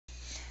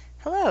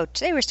Hello,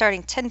 today we're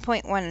starting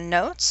 10.1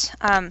 notes,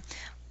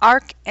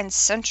 arc and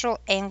central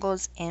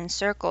angles in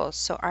circles.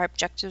 So our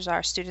objectives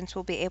are students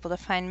will be able to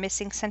find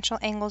missing central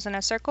angles in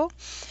a circle,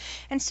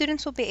 and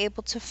students will be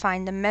able to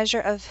find the measure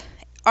of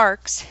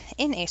arcs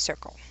in a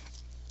circle.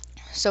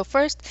 So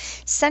first,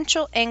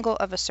 central angle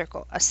of a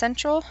circle. A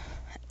central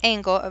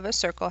angle of a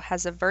circle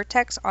has a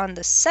vertex on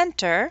the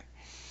center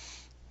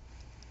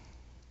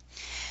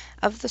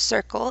of the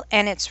circle,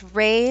 and its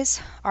rays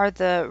are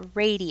the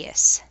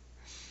radius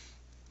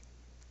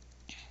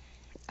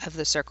of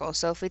the circle.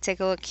 So if we take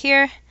a look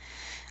here,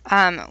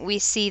 we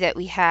see that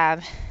we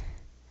have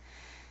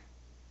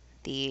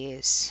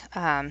these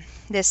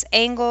this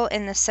angle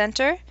in the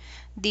center.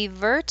 The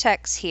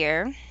vertex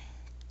here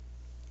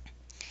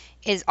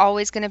is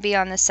always going to be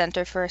on the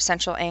center for a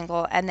central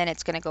angle, and then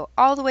it's going to go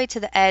all the way to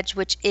the edge,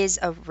 which is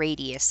a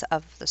radius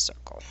of the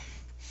circle.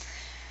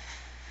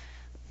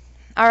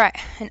 Alright,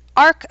 an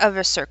arc of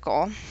a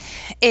circle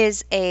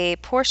is a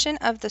portion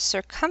of the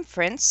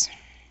circumference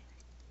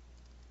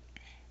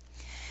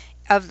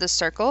of the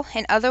circle.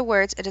 In other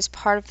words, it is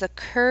part of the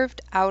curved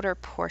outer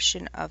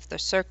portion of the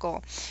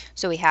circle.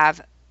 So we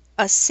have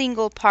a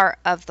single part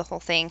of the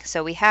whole thing.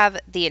 So we have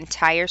the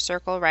entire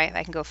circle, right?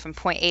 I can go from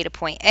point A to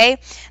point A.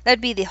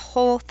 That'd be the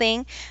whole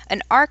thing.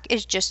 An arc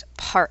is just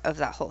part of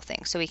that whole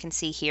thing. So we can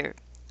see here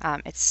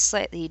it's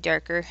slightly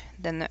darker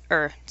than the,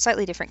 or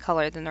slightly different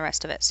color than the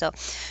rest of it. So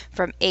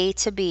from A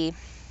to B,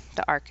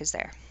 the arc is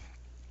there.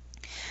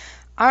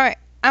 All right.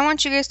 I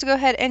want you guys to go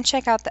ahead and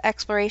check out the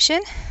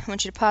exploration. I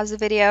want you to pause the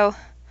video,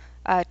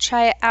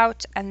 try it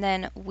out, and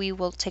then we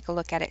will take a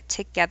look at it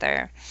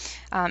together.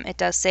 It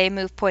does say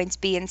move points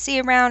B and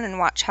C around and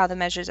watch how the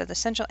measures of the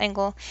central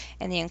angle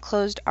and the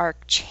enclosed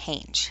arc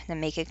change. Then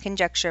make a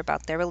conjecture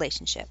about their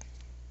relationship.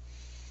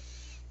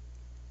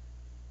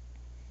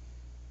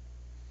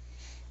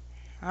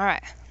 All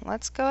right,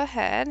 let's go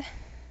ahead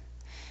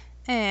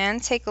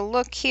and take a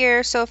look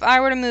here. So if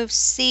I were to move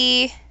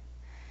C,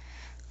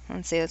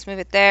 let's move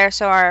it there.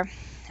 So our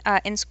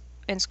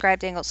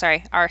inscribed angle,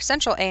 our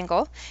central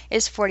angle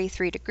is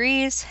 43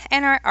 degrees,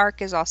 and our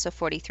arc is also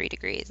 43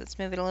 degrees. Let's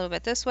move it a little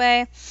bit this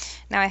way.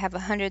 Now I have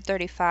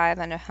 135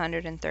 and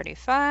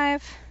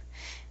 135.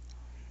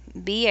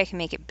 B, I can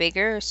make it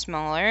bigger or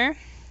smaller.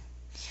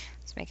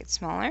 Let's make it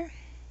smaller.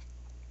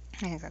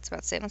 I think that's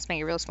about the same. Let's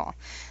make it real small.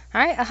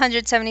 All right,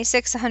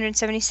 176,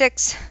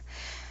 176.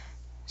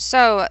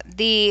 So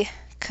the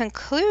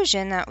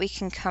conclusion that we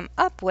can come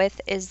up with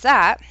is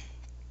that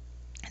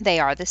they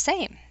are the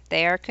same.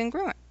 They are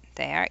congruent.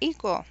 They are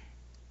equal.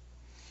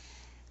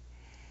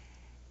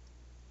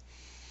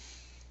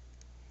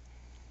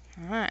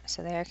 Alright,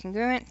 so they are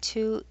congruent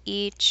to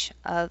each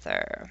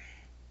other.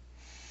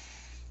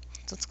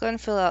 So let's go ahead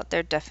and fill out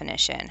their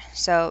definition.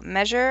 So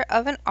measure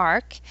of an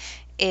arc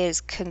is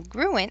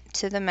congruent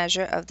to the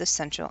measure of the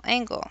central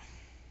angle.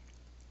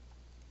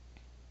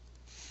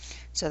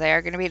 So they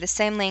are going to be the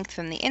same length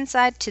from the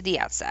inside to the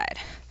outside.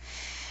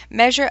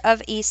 Measure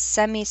of a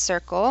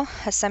semicircle.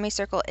 A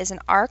semicircle is an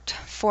arc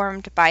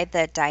formed by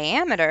the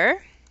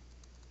diameter,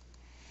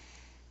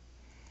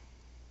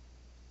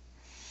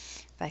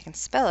 if I can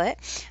spell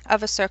it,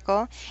 of a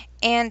circle,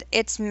 and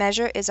its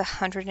measure is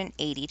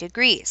 180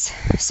 degrees.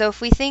 So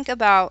if we think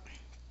about,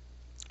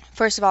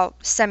 first of all,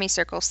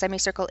 semicircle.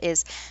 Semicircle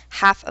is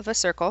half of a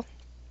circle.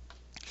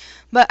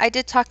 But I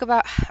did talk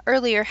about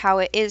earlier how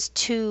it is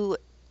two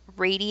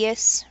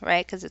radius,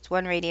 right? Because it's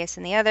one radius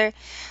and the other.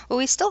 Well,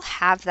 we still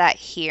have that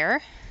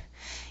here.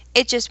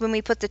 It just, when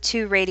we put the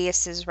two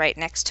radiuses right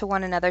next to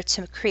one another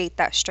to create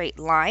that straight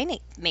line,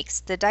 it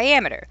makes the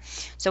diameter.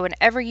 So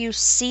whenever you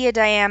see a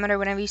diameter,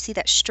 whenever you see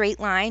that straight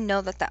line,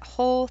 know that that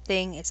whole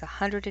thing is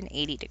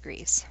 180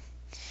 degrees.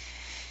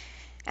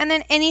 And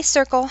then any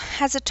circle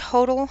has a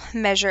total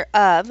measure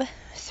of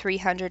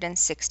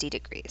 360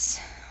 degrees.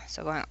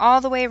 So going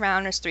all the way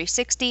around is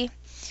 360.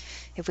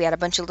 If we had a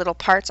bunch of little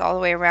parts all the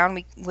way around,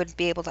 we would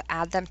be able to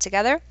add them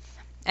together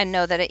and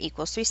know that it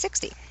equals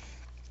 360.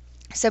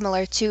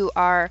 Similar to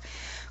our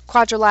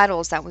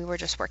quadrilaterals that we were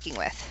just working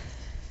with.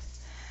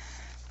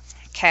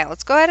 Okay,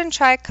 let's go ahead and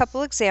try a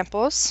couple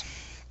examples.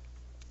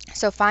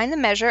 So find the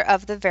measure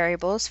of the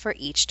variables for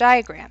each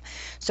diagram.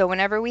 So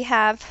whenever we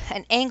have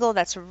an angle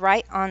that's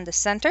right on the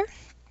center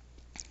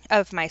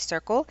of my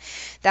circle,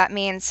 that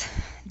means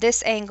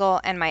this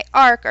angle and my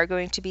arc are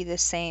going to be the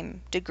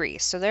same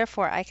degrees. So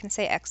therefore I can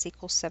say x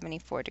equals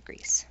 74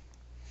 degrees.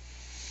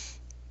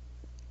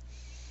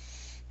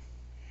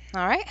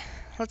 All right,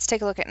 let's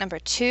take a look at number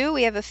 2.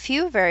 We have a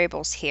few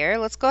variables here.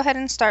 Let's go ahead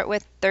and start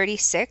with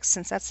 36,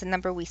 since that's the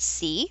number we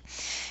see.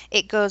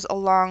 It goes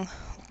along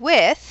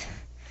with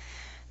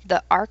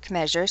the arc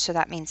measure, so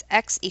that means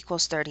x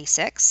equals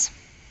 36.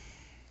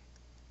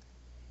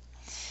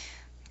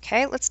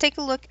 Okay, let's take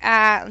a look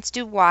at, let's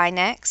do y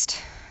next.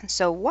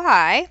 So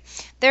y,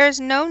 there's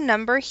no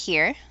number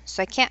here,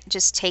 so I can't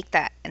just take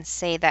that and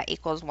say that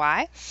equals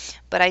y,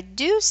 but I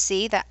do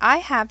see that I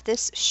have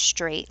this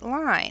straight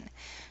line.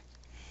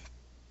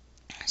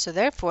 So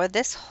therefore,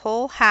 this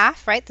whole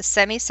half, right, the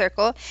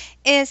semicircle,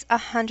 is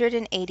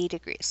 180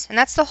 degrees. And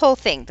that's the whole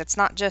thing. That's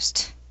not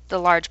just the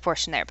large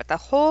portion there, but the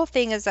whole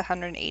thing is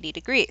 180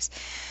 degrees.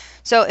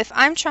 So if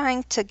I'm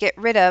trying to get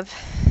rid of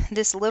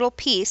this little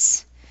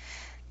piece,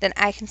 then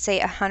I can say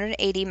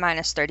 180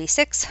 minus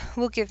 36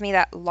 will give me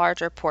that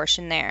larger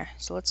portion there.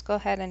 So let's go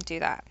ahead and do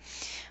that.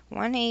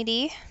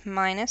 180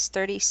 minus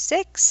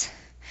 36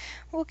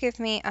 will give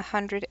me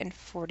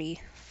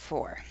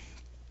 144.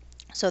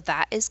 So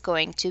that is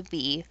going to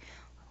be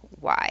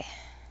y.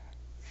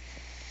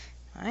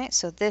 All right,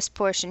 so this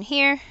portion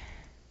here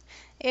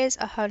is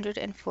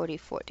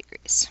 144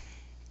 degrees.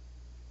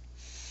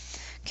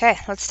 Okay,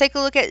 let's take a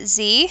look at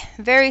z.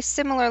 Very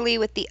similarly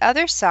with the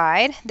other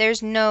side,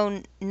 there's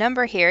no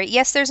number here.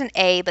 Yes, there's an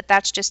A, but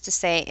that's just to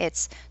say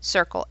it's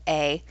circle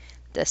A.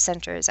 The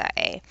center is at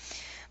A.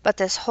 But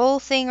this whole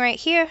thing right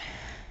here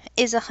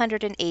is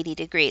 180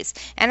 degrees.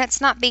 And it's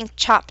not being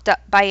chopped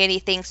up by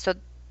anything, so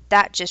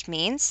that just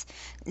means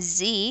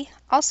z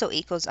also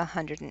equals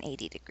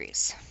 180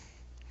 degrees.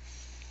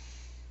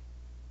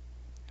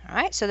 All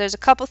right, so there's a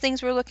couple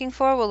things we're looking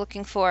for. We're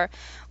looking for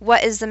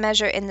what is the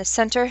measure in the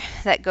center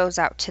that goes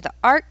out to the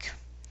arc.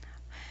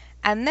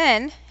 And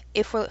then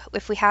if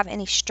we have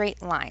any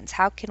straight lines,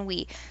 how can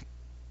we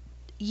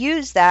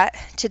use that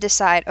to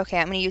decide, okay,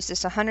 I'm going to use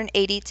this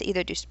 180 to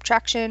either do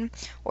subtraction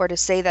or to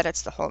say that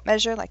it's the whole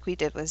measure like we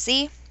did with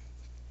z.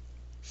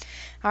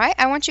 All right,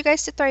 I want you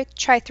guys to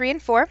try 3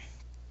 and 4.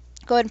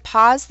 Go ahead and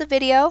pause the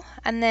video,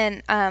 and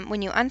then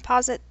when you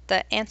unpause it,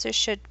 the answers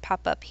should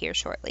pop up here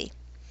shortly.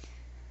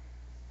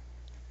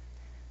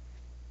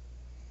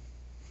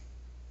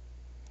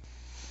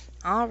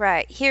 All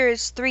right, here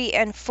is 3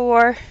 and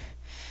 4.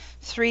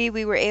 3,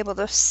 we were able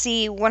to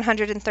see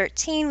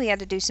 113. We had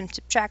to do some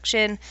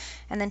subtraction.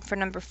 And then for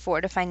number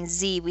 4, to find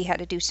z, we had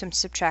to do some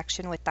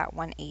subtraction with that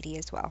 180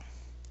 as well.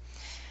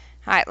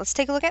 All right, let's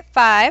take a look at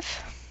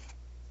 5.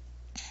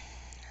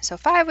 So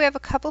 5, we have a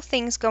couple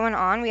things going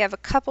on. We have a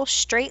couple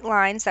straight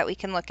lines that we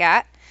can look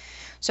at.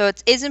 So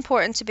it is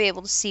important to be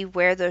able to see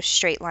where those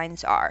straight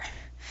lines are,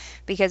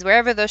 because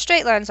wherever those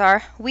straight lines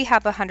are, we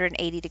have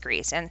 180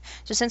 degrees. And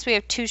so since we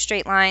have 2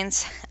 straight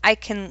lines, I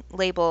can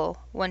label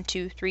 1,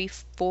 2, 3,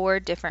 4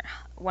 different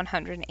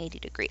 180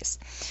 degrees.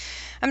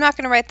 I'm not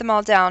going to write them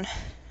all down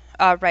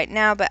right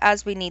now, but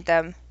as we need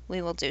them,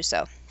 we will do so.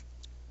 All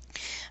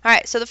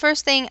right, so the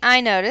first thing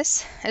I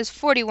notice is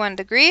 41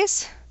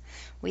 degrees.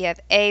 We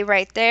have A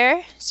right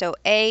there, so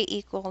A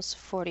equals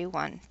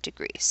 41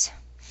 degrees.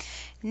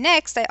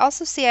 Next, I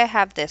also see I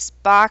have this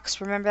box.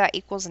 Remember, that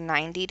equals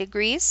 90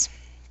 degrees.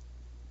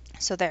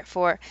 So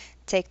therefore,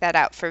 take that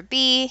out for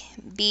B.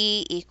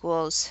 B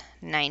equals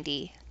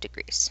 90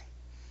 degrees.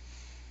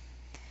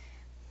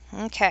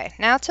 Okay,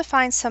 now to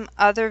find some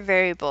other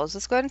variables,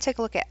 let's go ahead and take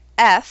a look at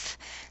F.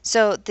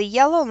 So the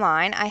yellow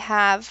line, I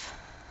have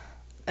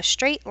a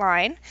straight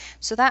line,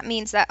 so that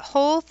means that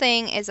whole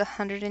thing is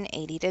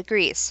 180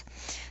 degrees.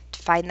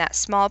 To find that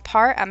small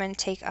part, I'm going to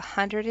take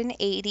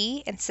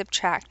 180 and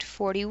subtract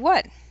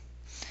 41.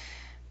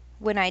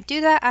 When I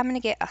do that, I'm going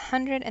to get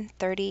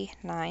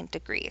 139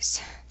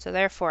 degrees. So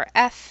therefore,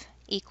 F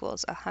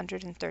equals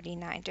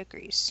 139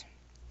 degrees.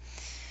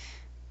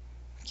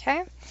 Okay.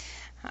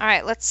 All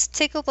right, let's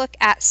take a look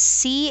at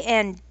C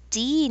and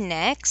D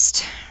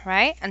next,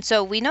 right? And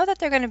so we know that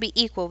they're going to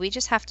be equal. We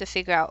just have to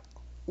figure out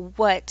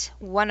what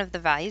one of the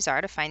values are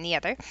to find the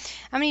other.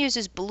 I'm going to use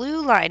this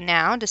blue line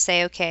now to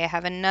say, okay, I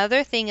have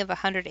another thing of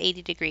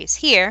 180 degrees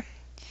here,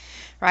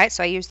 right?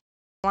 So I use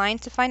the line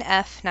to find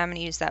F. Now I'm going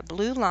to use that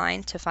blue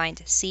line to find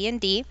C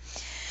and D.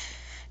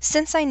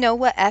 Since I know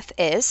what F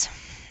is,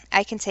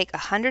 I can take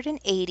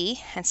 180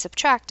 and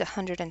subtract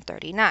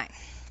 139.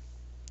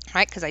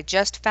 Right, because I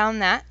just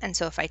found that, and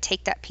so if I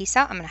take that piece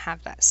out, I'm going to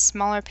have that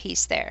smaller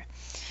piece there.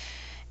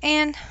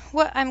 And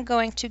what I'm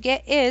going to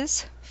get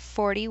is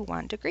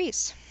 41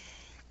 degrees.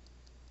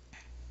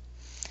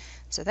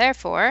 So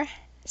therefore,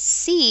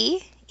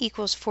 C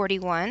equals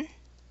 41,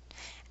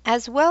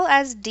 as well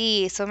as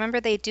D. So remember,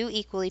 they do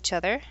equal each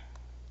other.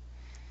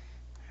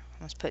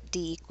 Let's put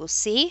D equals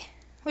C,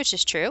 which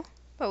is true,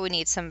 but we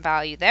need some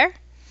value there.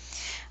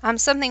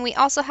 Something we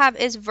also have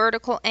is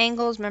vertical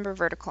angles. Remember,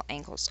 vertical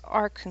angles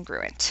are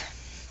congruent.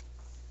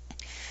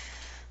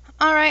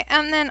 All right,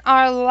 and then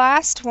our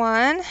last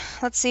one,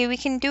 let's see, we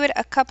can do it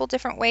a couple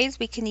different ways.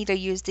 We can either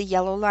use the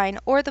yellow line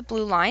or the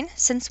blue line,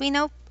 since we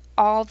know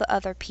all the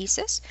other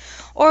pieces,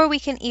 or we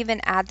can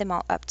even add them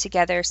all up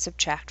together,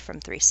 subtract from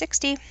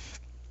 360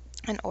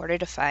 in order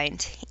to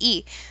find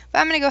E. But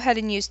I'm going to go ahead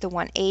and use the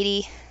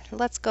 180.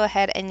 Let's go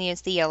ahead and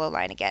use the yellow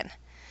line again.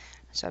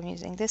 So I'm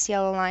using this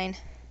yellow line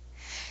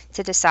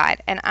to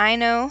decide. And I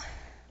know,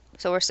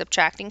 so we're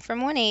subtracting from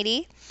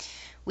 180.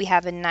 We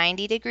have a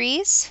 90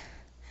 degrees.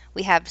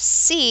 We have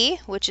C,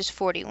 which is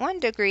 41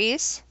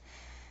 degrees.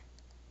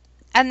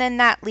 And then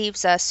that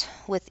leaves us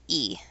with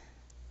E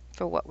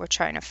for what we're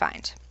trying to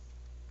find.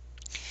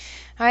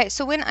 All right,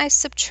 so when I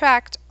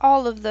subtract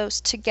all of those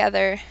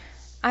together,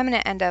 I'm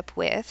going to end up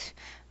with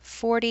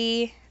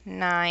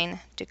 49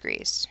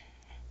 degrees.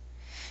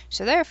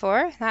 So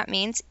therefore, that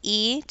means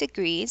E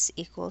degrees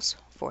equals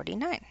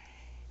 49.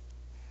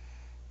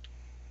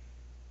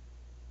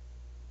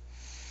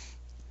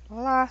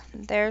 Voila,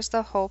 there's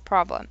the whole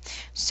problem.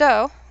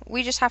 So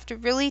we just have to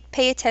really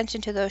pay attention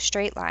to those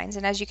straight lines.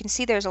 And as you can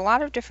see, there's a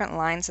lot of different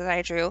lines that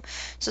I drew.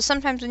 So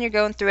sometimes when you're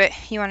going through it,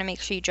 you want to make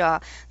sure you draw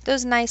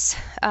those nice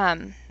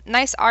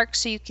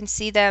arcs so you can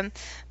see them,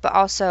 but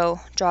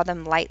also draw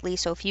them lightly.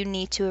 So if you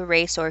need to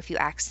erase or if you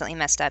accidentally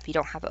messed up, you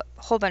don't have a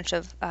whole bunch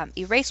of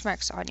erase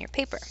marks on your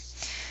paper.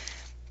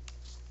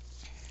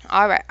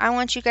 All right, I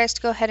want you guys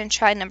to go ahead and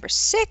try number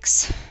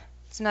 6.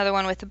 It's another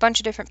one with a bunch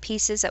of different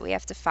pieces that we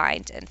have to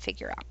find and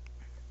figure out.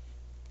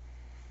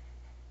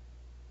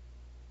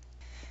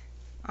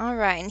 All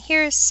right, and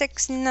here's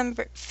 6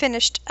 number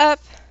finished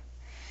up.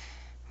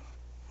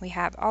 We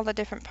have all the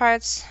different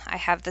parts. I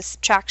have the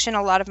subtraction.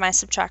 A lot of my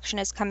subtraction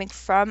is coming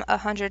from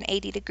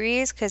 180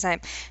 degrees because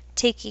I'm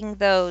taking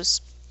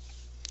those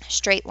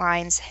straight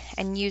lines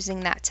and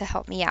using that to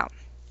help me out.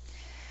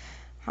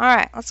 All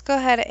right, let's go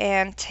ahead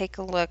and take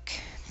a look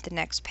at the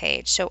next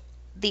page. So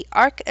the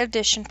arc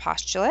addition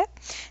postulate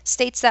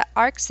states that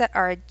arcs that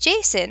are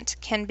adjacent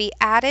can be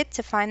added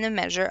to find the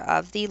measure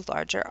of the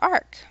larger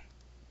arc.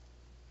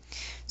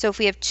 So if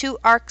we have 2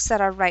 arcs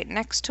that are right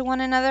next to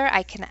one another,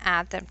 I can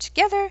add them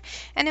together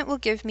and it will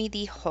give me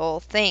the whole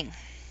thing.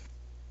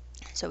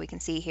 So we can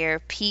see here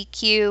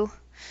PQ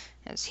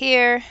is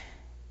here,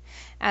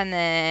 and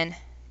then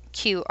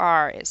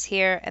QR is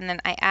here, and then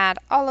I add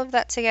all of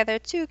that together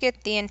to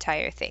get the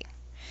entire thing.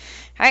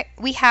 All right,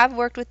 we have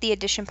worked with the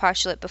addition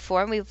postulate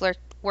before. We've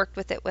worked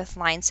with it with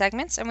line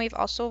segments, and we've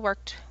also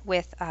worked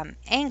with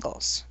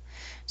angles.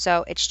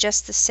 So it's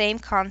just the same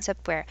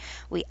concept where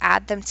we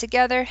add them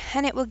together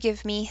and it will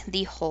give me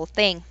the whole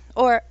thing.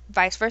 Or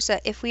vice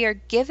versa, if we are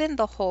given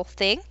the whole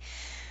thing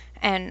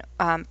and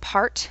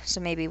part,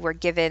 so maybe we're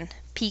given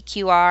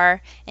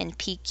PQR and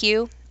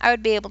PQ, I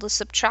would be able to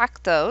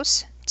subtract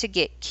those to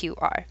get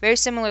QR. Very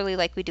similarly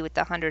like we do with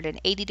the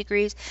 180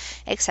 degrees,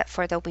 except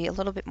for they'll be a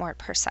little bit more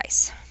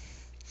precise.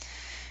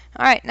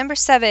 All right, number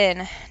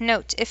 7,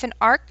 note, if an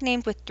arc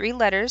named with 3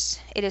 letters,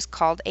 it is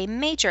called a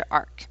major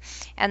arc,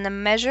 and the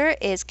measure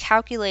is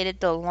calculated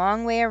the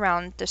long way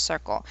around the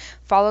circle.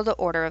 Follow the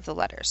order of the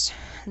letters.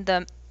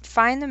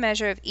 Find the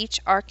measure of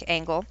each arc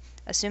angle.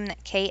 Assume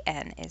that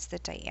Kn is the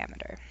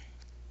diameter.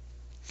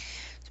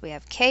 So we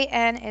have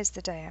Kn is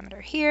the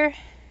diameter here.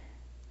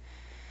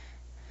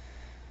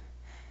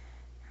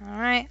 All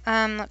right,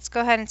 let's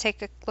go ahead and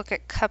take a look at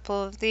a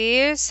couple of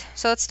these.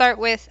 So let's start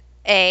with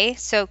A.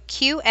 So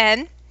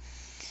Qn.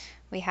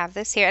 We have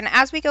this here, and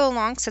as we go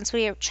along, since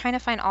we are trying to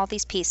find all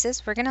these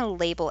pieces, we're going to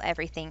label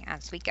everything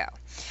as we go.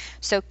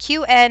 So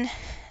Qn,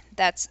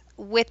 that's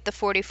with the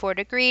 44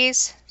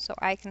 degrees, so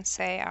I can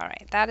say, all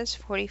right, that is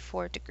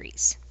 44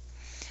 degrees.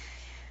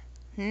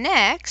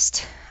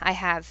 Next, I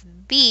have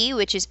B,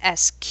 which is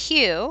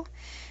SQ.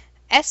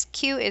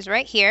 SQ is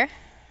right here,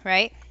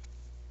 right?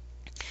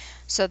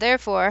 So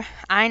therefore,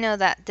 I know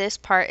that this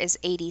part is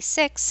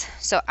 86,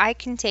 so I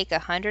can take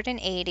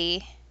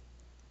 180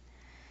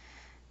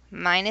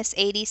 minus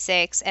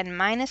 86 and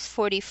minus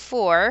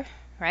 44,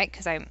 right?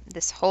 Because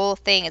this whole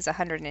thing is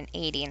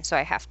 180, and so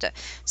I have to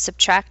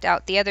subtract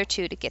out the other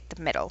 2 to get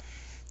the middle.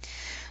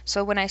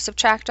 So when I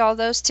subtract all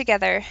those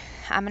together,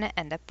 I'm going to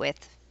end up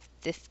with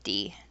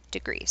 50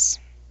 degrees.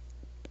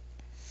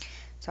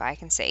 So I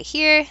can say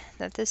here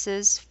that this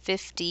is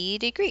 50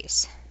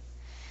 degrees.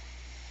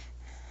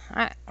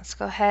 All right, let's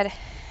go ahead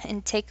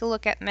and take a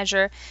look at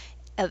measure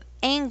of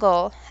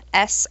angle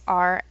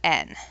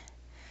SRN.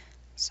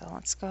 So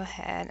let's go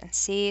ahead and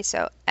see.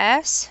 So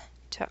S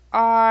to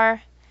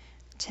R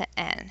to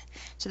N.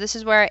 So this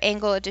is where our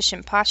angle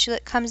addition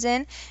postulate comes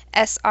in.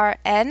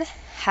 SRN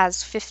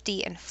has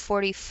 50 and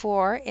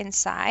 44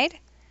 inside.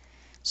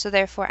 So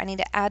therefore I need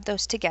to add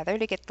those together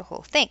to get the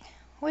whole thing,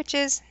 which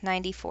is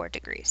 94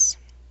 degrees.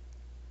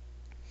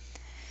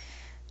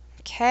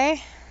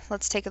 Okay,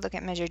 let's take a look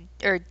at measure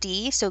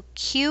D. So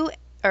Q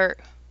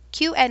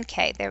and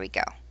K, there we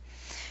go.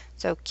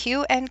 So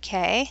Q and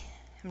K,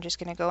 I'm just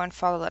going to go and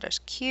follow letters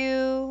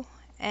Q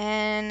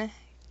and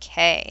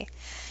K.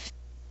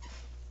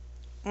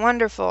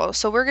 Wonderful.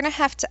 So we're going to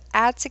have to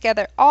add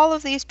together all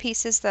of these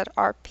pieces that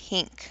are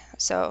pink.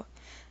 So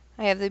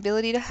I have the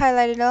ability to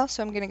highlight it all,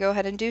 so I'm going to go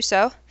ahead and do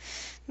so.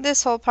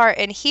 This whole part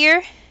in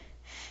here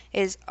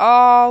is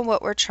all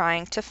what we're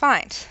trying to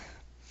find.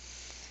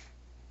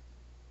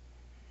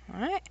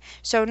 Alright,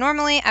 so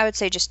normally I would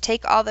say just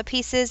take all the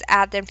pieces,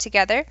 add them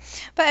together,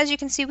 but as you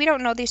can see we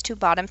don't know these 2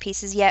 bottom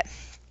pieces yet.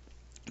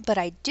 But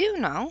I do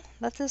know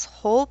that this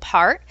whole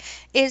part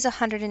is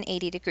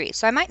 180 degrees.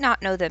 So I might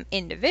not know them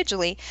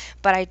individually,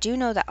 but I do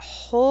know that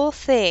whole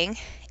thing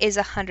is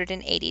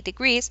 180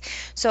 degrees.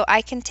 So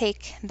I can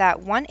take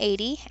that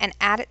 180 and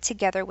add it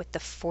together with the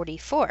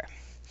 44.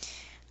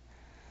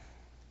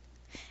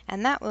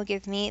 And that will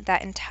give me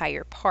that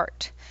entire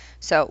part.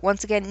 So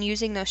once again,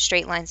 using those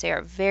straight lines, they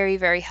are very,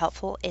 very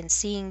helpful in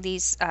seeing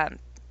these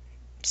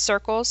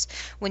circles.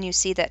 When you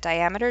see that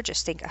diameter,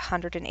 just think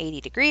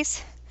 180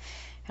 degrees.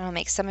 And it'll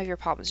make some of your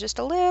problems just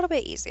a little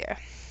bit easier.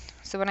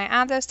 So when I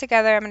add those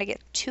together, I'm going to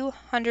get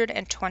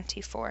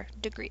 224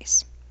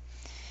 degrees.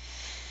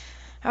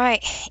 All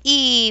right,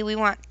 E, we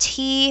want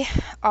TRN.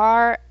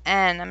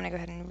 I'm going to go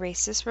ahead and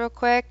erase this real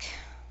quick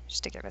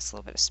just to give us a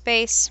little bit of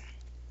space.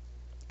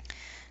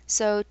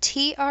 So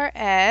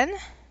TRN,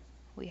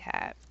 we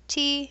have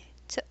T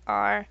to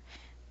R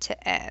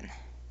to N.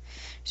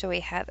 So we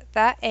have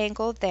that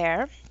angle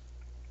there.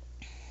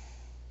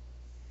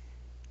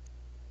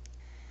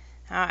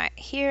 All right,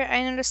 here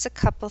I noticed a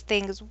couple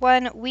things.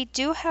 One, we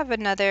do have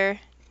another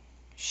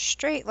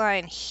straight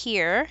line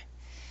here.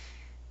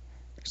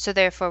 So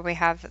therefore we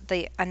have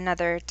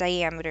another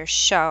diameter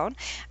shown.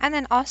 And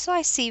then also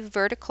I see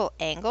vertical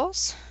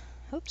angles.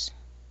 Oops.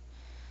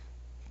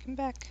 Come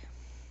back.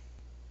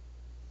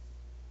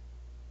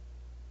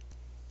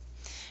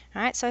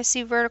 All right, so I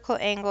see vertical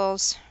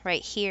angles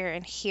right here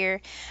and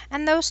here,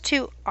 and those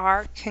two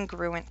are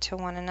congruent to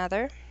one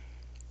another.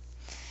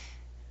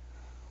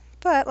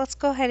 But let's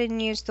go ahead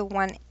and use the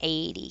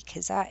 180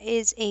 because that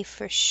is a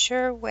for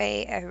sure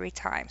way every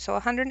time. So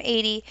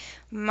 180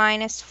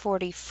 minus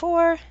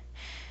 44,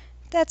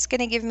 that's going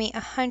to give me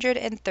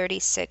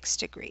 136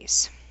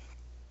 degrees.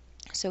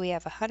 So we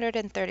have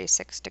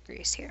 136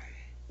 degrees here.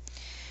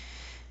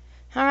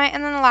 All right,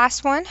 and then the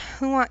last one,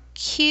 we want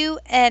Q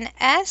and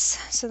S,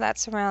 so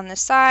that's around the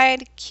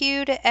side,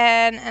 Q to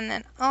N, and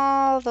then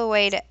all the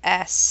way to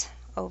S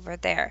over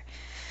there.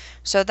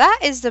 So that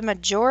is the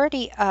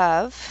majority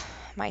of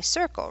my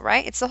circle,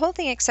 right? It's the whole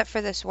thing except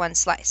for this one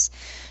slice.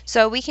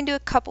 So we can do a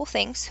couple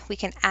things. We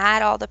can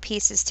add all the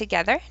pieces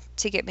together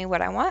to get me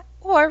what I want,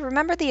 or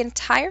remember the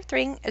entire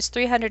thing is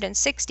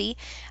 360.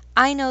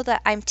 I know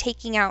that I'm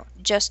taking out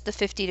just the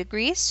 50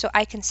 degrees, so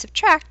I can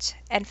subtract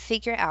and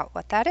figure out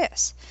what that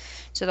is.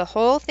 So the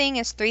whole thing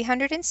is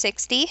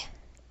 360.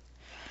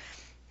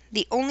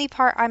 The only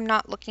part I'm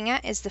not looking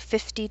at is the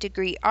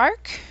 50-degree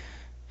arc.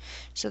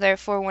 So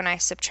therefore, when I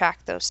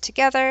subtract those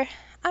together,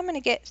 I'm going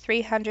to get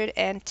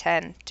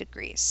 310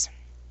 degrees.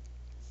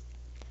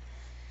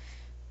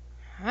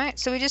 All right,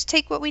 so we just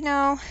take what we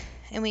know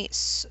and we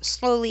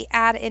slowly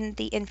add in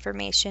the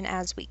information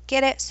as we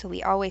get it, so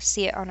we always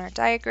see it on our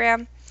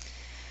diagram.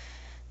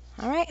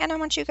 All right, and I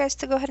want you guys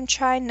to go ahead and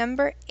try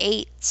number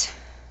 8.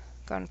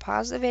 Go and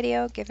pause the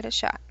video, give it a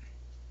shot.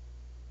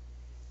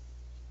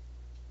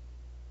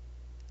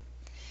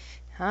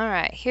 All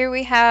right, here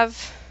we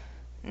have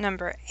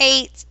number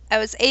 8. I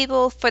was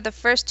able for the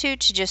first two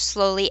to just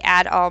slowly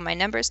add all my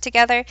numbers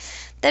together.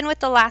 Then with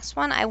the last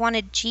one, I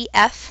wanted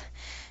GF.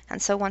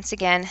 And so once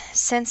again,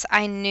 since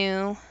I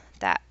knew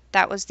that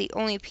that was the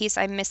only piece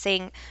I'm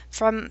missing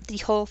from the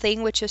whole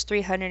thing, which is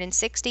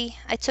 360,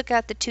 I took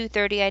out the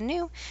 230 I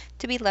knew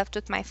to be left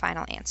with my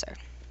final answer.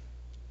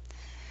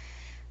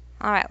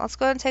 All right, let's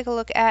go ahead and take a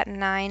look at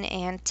 9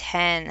 and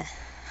 10.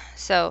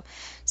 So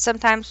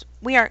sometimes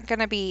we aren't going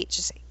to be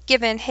just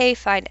given, hey,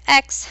 find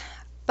X,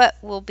 but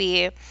we'll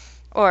be,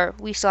 or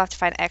we still have to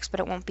find X,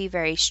 but it won't be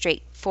very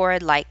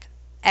straightforward like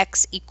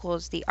X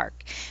equals the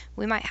arc.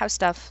 We might have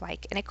stuff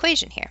like an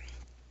equation here.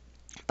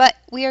 But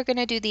we are going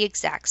to do the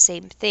exact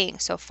same thing.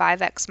 So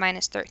 5x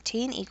minus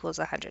 13 equals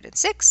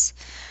 106.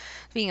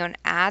 We're going to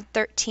add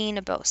 13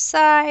 to both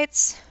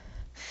sides.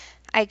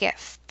 I get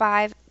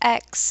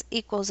 5x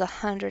equals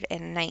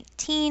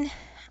 119,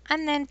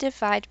 and then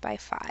divide by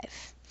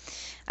 5.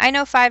 I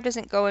know 5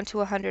 doesn't go into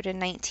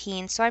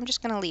 119, so I'm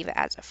just going to leave it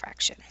as a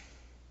fraction.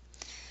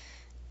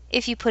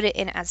 If you put it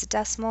in as a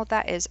decimal,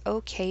 that is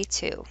okay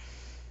too.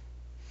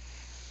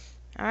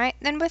 All right,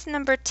 then with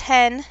number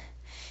 10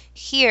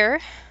 here,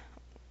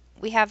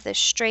 we have this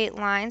straight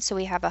line, so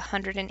we have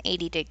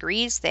 180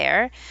 degrees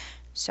there.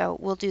 So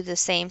we'll do the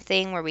same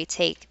thing where we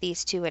take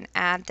these two and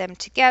add them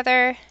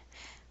together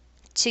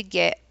to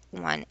get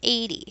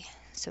 180.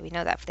 So we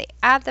know that if they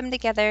add them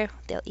together,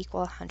 they'll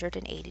equal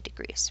 180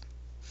 degrees.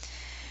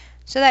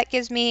 So that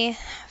gives me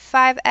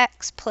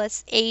 5x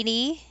plus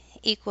 80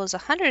 equals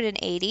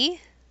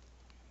 180.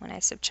 When I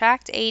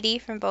subtract 80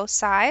 from both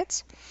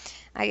sides,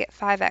 I get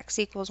 5x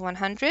equals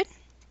 100.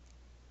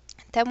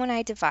 Then when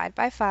I divide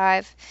by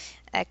 5,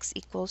 x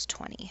equals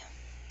 20.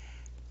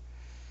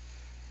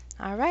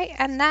 All right,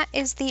 and that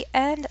is the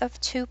end of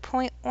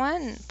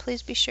 2.1.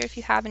 Please be sure if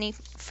you have any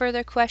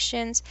further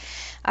questions,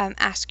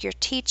 ask your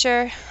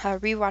teacher,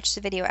 rewatch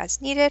the video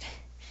as needed,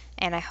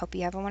 and I hope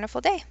you have a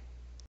wonderful day.